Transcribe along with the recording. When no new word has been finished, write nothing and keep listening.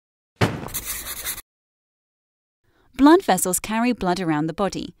Blood vessels carry blood around the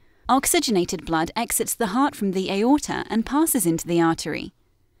body. Oxygenated blood exits the heart from the aorta and passes into the artery.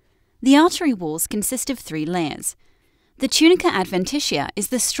 The artery walls consist of 3 layers. The tunica adventitia is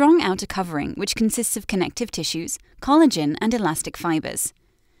the strong outer covering which consists of connective tissues, collagen, and elastic fibers.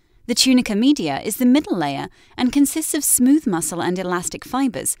 The tunica media is the middle layer and consists of smooth muscle and elastic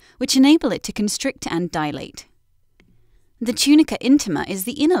fibers which enable it to constrict and dilate. The tunica intima is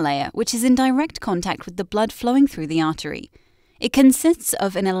the inner layer which is in direct contact with the blood flowing through the artery. It consists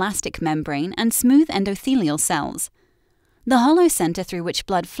of an elastic membrane and smooth endothelial cells. The hollow center through which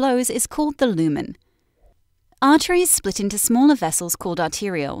blood flows is called the lumen. Arteries split into smaller vessels called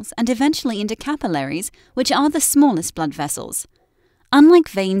arterioles and eventually into capillaries, which are the smallest blood vessels. Unlike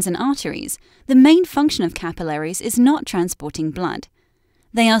veins and arteries, the main function of capillaries is not transporting blood.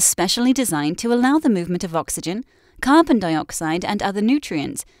 They are specially designed to allow the movement of oxygen, carbon dioxide, and other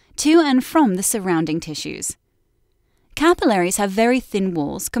nutrients to and from the surrounding tissues. Capillaries have very thin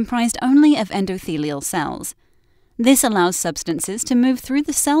walls comprised only of endothelial cells. This allows substances to move through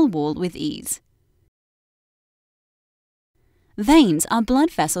the cell wall with ease. Veins are blood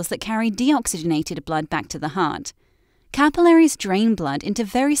vessels that carry deoxygenated blood back to the heart. Capillaries drain blood into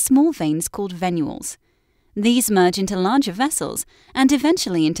very small veins called venules. These merge into larger vessels and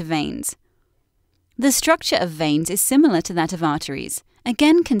eventually into veins. The structure of veins is similar to that of arteries,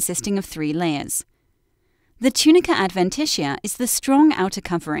 again consisting of 3 layers. The tunica adventitia is the strong outer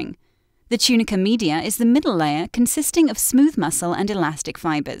covering. The tunica media is the middle layer consisting of smooth muscle and elastic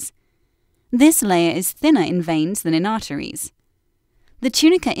fibers. This layer is thinner in veins than in arteries. The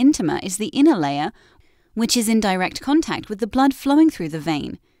tunica intima is the inner layer, which is in direct contact with the blood flowing through the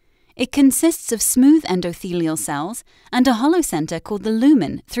vein. It consists of smooth endothelial cells and a hollow center called the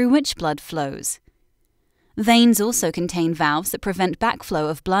lumen through which blood flows. Veins also contain valves that prevent backflow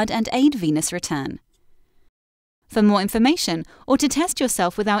of blood and aid venous return. For more information or to test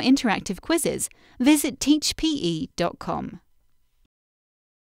yourself with our interactive quizzes, visit teachpe.com.